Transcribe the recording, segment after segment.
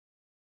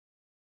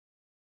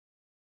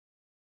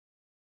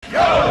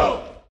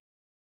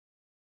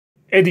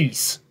at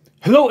ease.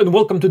 Hello and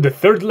welcome to the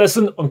third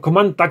lesson on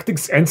command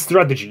tactics and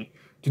strategy.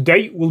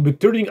 Today we'll be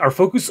turning our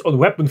focus on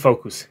weapon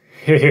focus.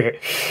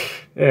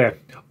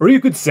 Or you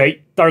could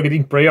say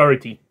targeting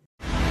priority.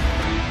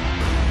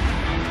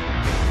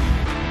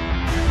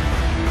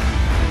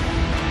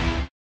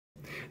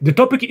 The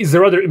topic is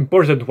a rather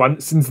important one,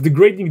 since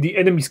degrading the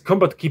enemy's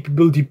combat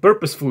capability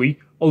purposefully,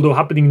 although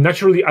happening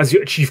naturally as you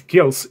achieve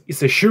kills,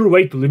 is a sure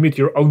way to limit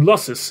your own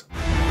losses.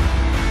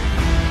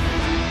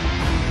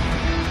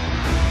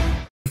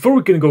 Before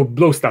we can go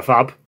blow stuff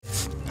up,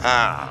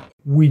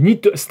 we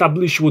need to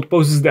establish what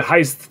poses the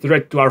highest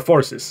threat to our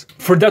forces.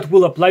 For that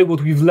we'll apply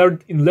what we've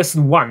learned in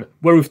lesson 1,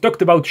 where we've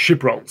talked about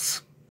ship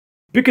roles.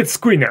 Picket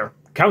screener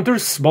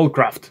counters small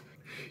craft.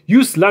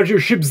 Use larger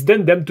ships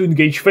than them to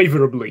engage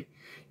favorably.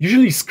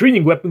 Usually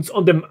screening weapons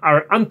on them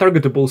are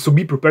untargetable, so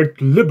be prepared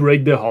to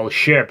liberate the whole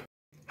ship.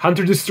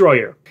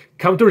 Hunter-destroyer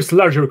counters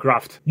larger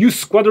craft. Use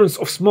squadrons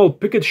of small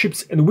picket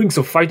ships and wings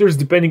of fighters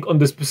depending on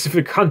the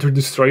specific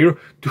hunter-destroyer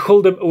to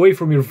hold them away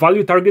from your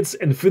value targets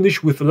and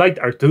finish with light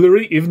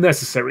artillery if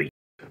necessary.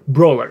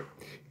 Brawler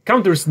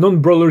counters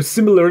non-brawler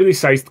similarly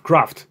sized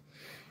craft.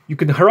 You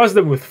can harass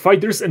them with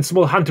fighters and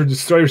small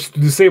hunter-destroyers to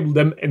disable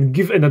them and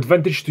give an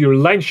advantage to your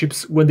line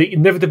ships when they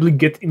inevitably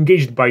get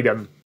engaged by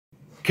them.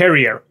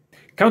 Carrier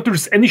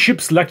counters any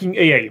ships lacking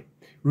AA.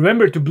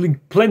 Remember to blink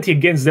plenty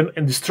against them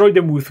and destroy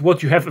them with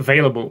what you have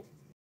available.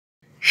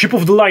 Ship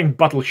of the line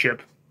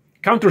battleship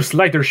counters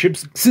lighter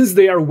ships. Since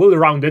they are well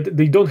rounded,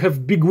 they don't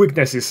have big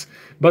weaknesses,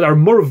 but are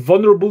more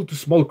vulnerable to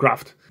small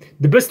craft.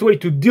 The best way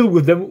to deal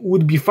with them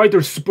would be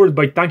fighters supported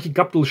by tanky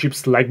capital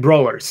ships like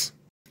brawlers.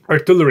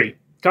 Artillery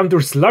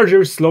counters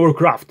larger, slower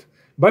craft.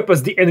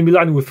 Bypass the enemy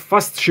line with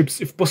fast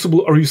ships if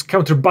possible, or use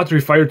counter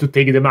battery fire to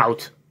take them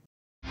out.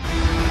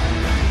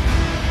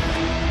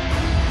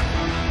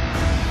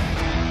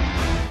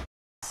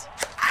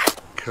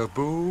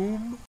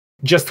 Kaboom!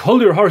 Just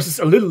hold your horses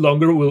a little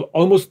longer, we're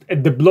almost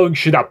at the blowing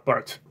shit up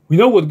part. We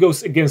know what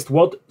goes against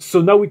what,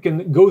 so now we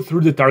can go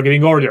through the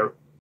targeting order.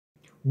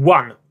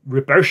 1.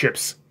 Repair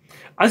ships.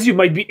 As you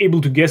might be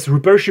able to guess,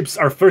 repair ships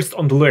are first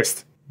on the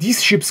list.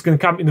 These ships can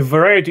come in a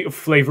variety of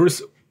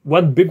flavors.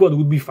 One big one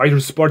would be fighter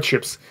support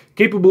ships,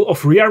 capable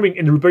of rearming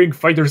and repairing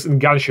fighters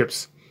and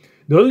gunships.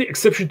 The only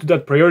exception to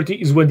that priority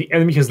is when the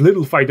enemy has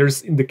little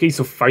fighters in the case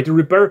of fighter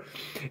repair,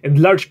 and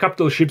large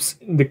capital ships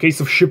in the case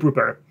of ship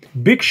repair.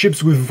 Big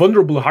ships with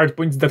vulnerable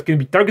hardpoints that can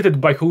be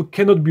targeted by hull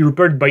cannot be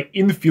repaired by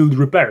in-field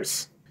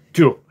repairs.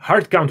 2.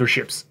 Hard counter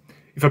ships.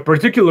 If a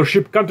particular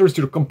ship counters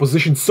your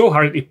composition so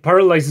hard it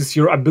paralyzes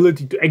your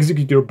ability to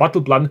execute your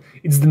battle plan,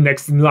 it's the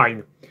next in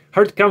line.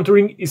 Hard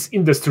countering is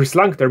industry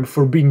slang term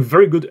for being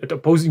very good at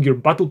opposing your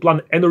battle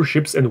plan and/or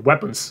ships and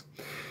weapons.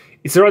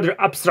 It's a rather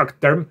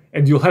abstract term,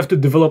 and you'll have to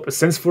develop a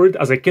sense for it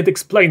as I can't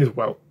explain it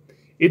well.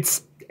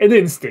 It's an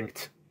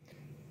instinct.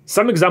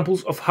 Some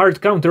examples of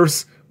hard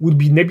counters would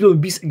be Nebula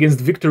Bees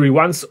against Victory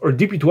 1s or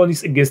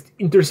DP-20s against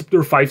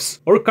Interceptor 5s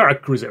or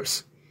Karak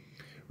cruisers.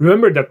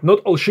 Remember that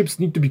not all ships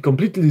need to be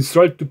completely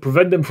destroyed to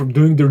prevent them from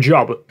doing their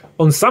job.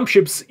 On some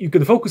ships, you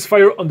can focus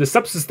fire on the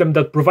subsystem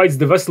that provides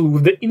the vessel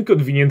with the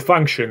inconvenient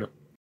function.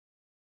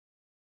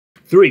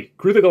 3.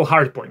 Critical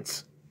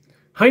hardpoints.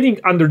 Hiding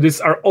under this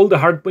are all the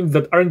hardpoints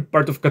that aren't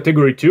part of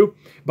Category 2,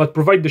 but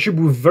provide the ship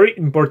with very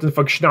important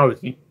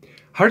functionality.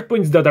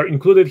 Hardpoints that are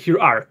included here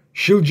are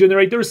shield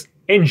generators,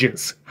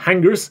 engines,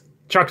 hangars,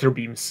 tractor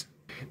beams.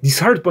 These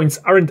hardpoints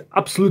aren't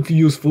absolutely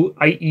useful,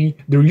 i.e.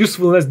 their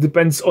usefulness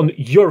depends on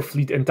your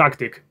fleet and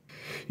tactic.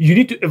 You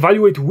need to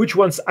evaluate which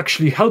ones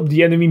actually help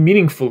the enemy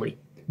meaningfully.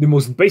 The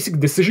most basic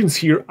decisions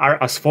here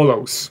are as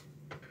follows.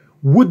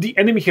 Would the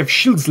enemy have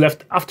shields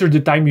left after the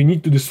time you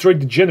need to destroy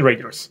the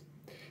generators?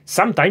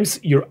 Sometimes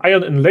your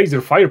ion and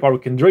laser firepower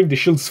can drain the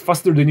shields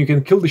faster than you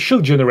can kill the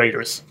shield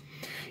generators.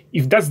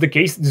 If that's the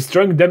case,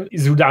 destroying them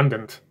is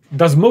redundant.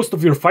 Does most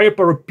of your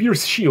firepower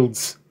pierce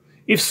shields?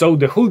 If so,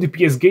 the whole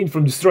DPS gain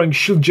from destroying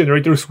shield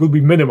generators will be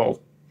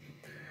minimal.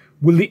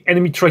 Will the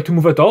enemy try to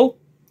move at all?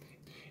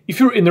 If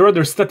you're in a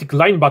rather static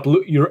line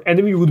battle, your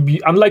enemy would be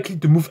unlikely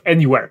to move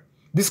anywhere.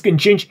 This can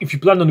change if you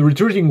plan on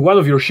retreating one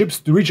of your ships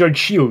to recharge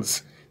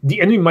shields.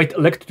 The enemy might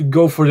elect to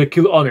go for the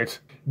kill on it.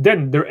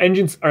 Then their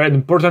engines are an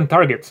important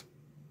target.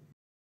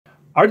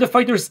 Are the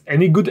fighters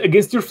any good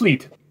against your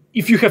fleet?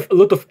 If you have a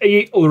lot of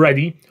AA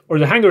already, or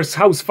the hangars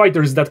house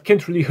fighters that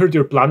can't really hurt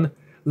your plan,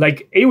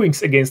 like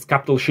A-wings against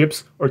capital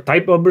ships or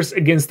type bombers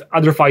against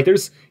other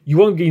fighters, you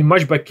won't gain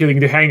much by killing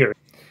the hangar.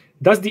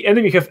 Does the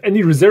enemy have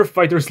any reserve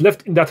fighters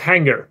left in that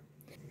hangar?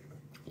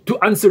 To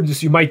answer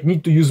this, you might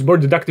need to use more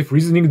deductive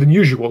reasoning than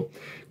usual.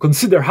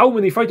 Consider how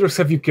many fighters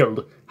have you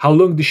killed, how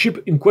long the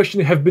ship in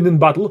question have been in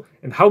battle,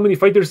 and how many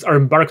fighters are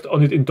embarked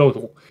on it in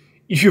total.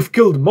 If you've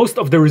killed most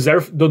of the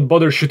reserve, don't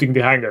bother shooting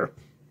the hangar.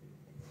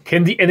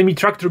 Can the enemy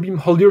tractor beam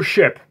hold your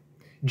ship?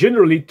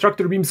 Generally,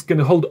 tractor beams can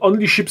hold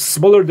only ships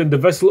smaller than the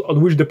vessel on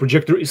which the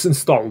projector is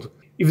installed.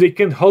 If they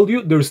can't hold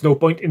you, there is no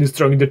point in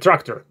destroying the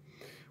tractor.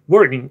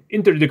 Warning,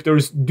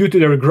 interdictors, due to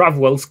their grav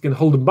wells, can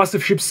hold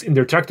massive ships in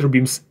their tractor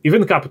beams,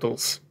 even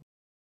capitals.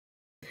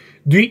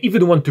 Do you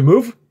even want to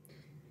move?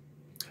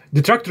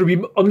 The tractor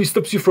beam only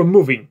stops you from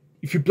moving.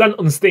 If you plan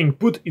on staying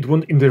put, it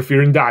won't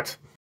interfere in that.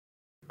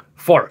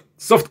 4.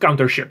 Soft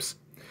counter ships.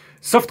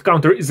 Soft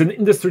counter is an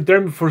industry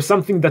term for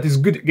something that is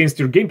good against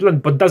your game plan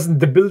but doesn't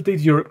debilitate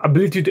your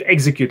ability to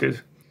execute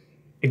it.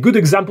 A good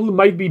example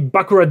might be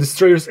Bakura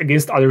destroyers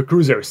against other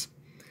cruisers.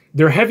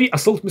 Their heavy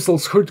assault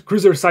missiles hurt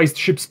cruiser-sized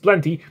ships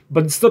plenty,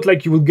 but it's not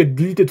like you will get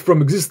deleted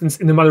from existence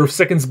in a matter of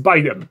seconds by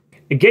them.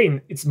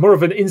 Again, it's more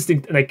of an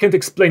instinct and I can't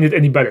explain it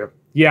any better.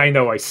 Yeah, I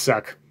know I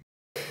suck.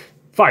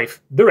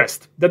 5. The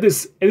rest. That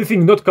is,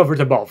 anything not covered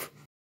above.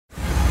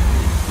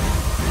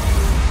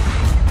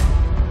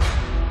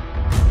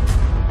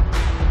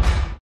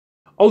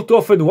 All too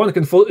often one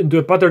can fall into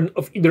a pattern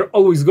of either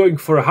always going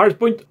for a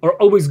hardpoint or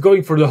always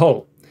going for the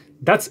hull.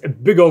 That's a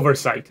big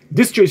oversight.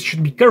 This choice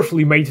should be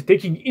carefully made,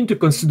 taking into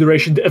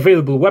consideration the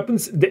available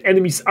weapons, the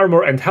enemy's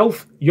armor and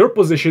health, your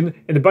position,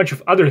 and a bunch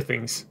of other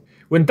things.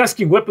 When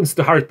tasking weapons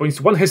to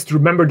hardpoints, one has to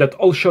remember that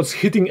all shots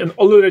hitting an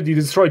already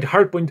destroyed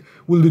hardpoint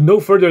will do no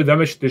further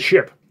damage to the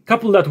ship.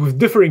 Couple that with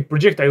differing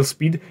projectile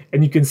speed,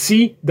 and you can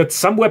see that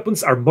some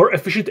weapons are more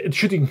efficient at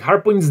shooting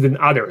hardpoints than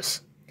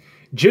others.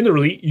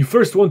 Generally, you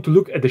first want to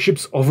look at the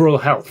ship's overall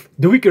health.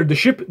 The weaker the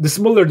ship, the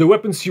smaller the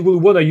weapons you will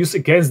want to use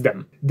against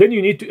them. Then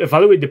you need to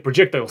evaluate the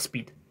projectile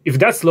speed. If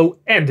that's low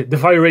and the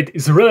fire rate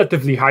is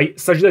relatively high,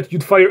 such that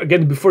you'd fire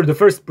again before the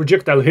first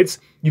projectile hits,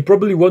 you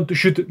probably want to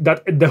shoot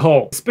that at the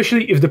hull,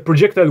 especially if the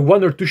projectile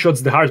 1 or 2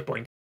 shots the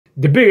hardpoint.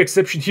 The big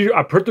exception here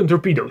are proton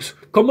torpedoes.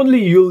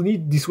 Commonly you'll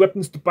need these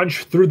weapons to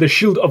punch through the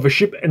shield of a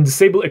ship and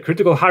disable a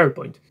critical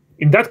hardpoint.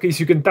 In that case,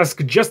 you can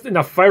task just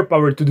enough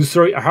firepower to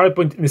destroy a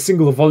hardpoint in a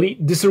single volley,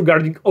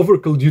 disregarding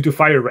overkill due to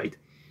fire rate.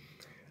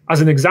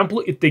 As an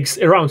example, it takes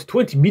around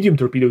 20 medium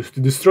torpedoes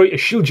to destroy a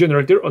shield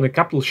generator on a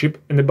capital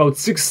ship and about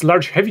 6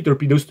 large heavy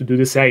torpedoes to do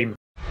the same.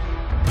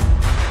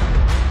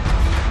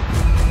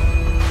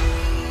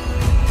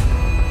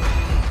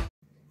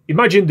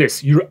 Imagine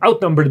this, you're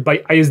outnumbered by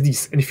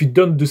ISDs, and if you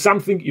don't do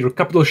something, your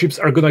capital ships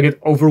are gonna get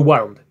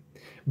overwhelmed.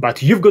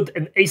 But you've got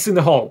an ace in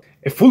the hole,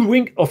 a full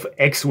wing of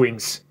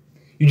X-Wings.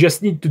 You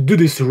just need to do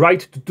this right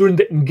to turn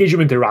the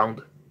engagement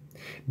around.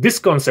 This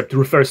concept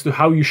refers to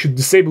how you should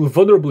disable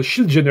vulnerable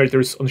shield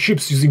generators on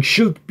ships using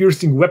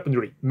shield-piercing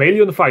weaponry, mainly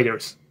on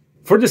fighters.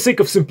 For the sake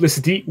of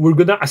simplicity, we're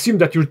gonna assume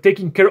that you're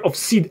taking care of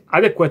seed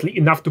adequately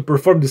enough to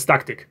perform this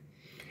tactic.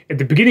 At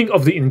the beginning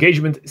of the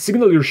engagement,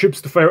 signal your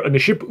ships to fire on a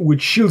ship with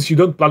shields you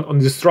don't plan on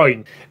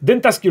destroying. Then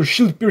task your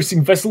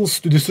shield-piercing vessels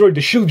to destroy the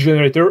shield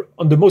generator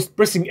on the most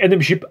pressing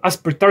enemy ship as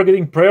per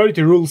targeting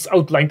priority rules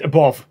outlined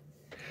above.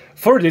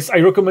 For this, I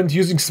recommend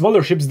using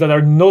smaller ships that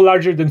are no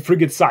larger than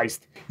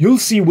frigate-sized. You'll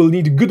see we'll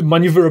need good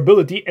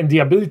maneuverability and the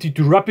ability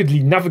to rapidly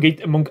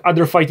navigate among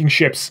other fighting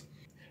ships.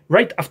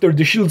 Right after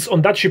the shields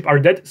on that ship are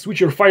dead,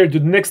 switch your fire to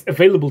the next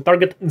available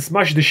target and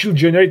smash the shield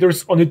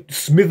generators on it to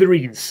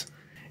smithereens.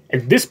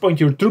 At this point,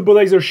 your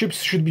turbolaser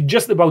ships should be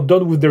just about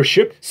done with their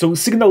ship, so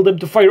signal them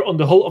to fire on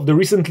the hull of the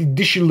recently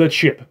deshielded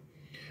ship.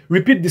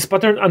 Repeat this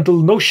pattern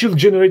until no shield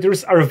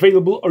generators are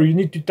available or you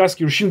need to task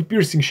your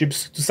shield-piercing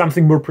ships to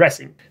something more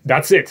pressing.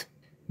 That's it.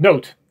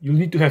 Note, you'll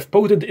need to have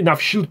potent enough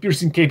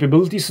shield-piercing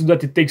capability so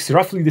that it takes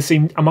roughly the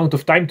same amount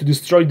of time to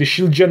destroy the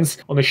shield gens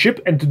on a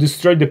ship and to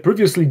destroy the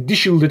previously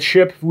deshielded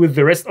ship with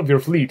the rest of your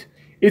fleet.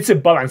 It's a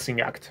balancing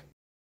act.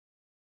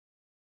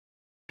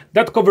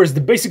 That covers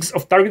the basics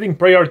of targeting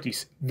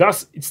priorities,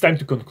 thus it's time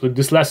to conclude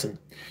this lesson.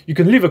 You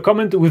can leave a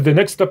comment with the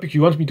next topic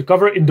you want me to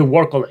cover in the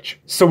War College.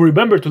 So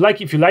remember to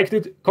like if you liked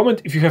it,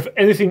 comment if you have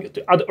anything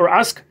to add or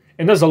ask,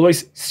 and as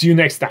always, see you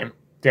next time.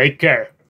 Take care!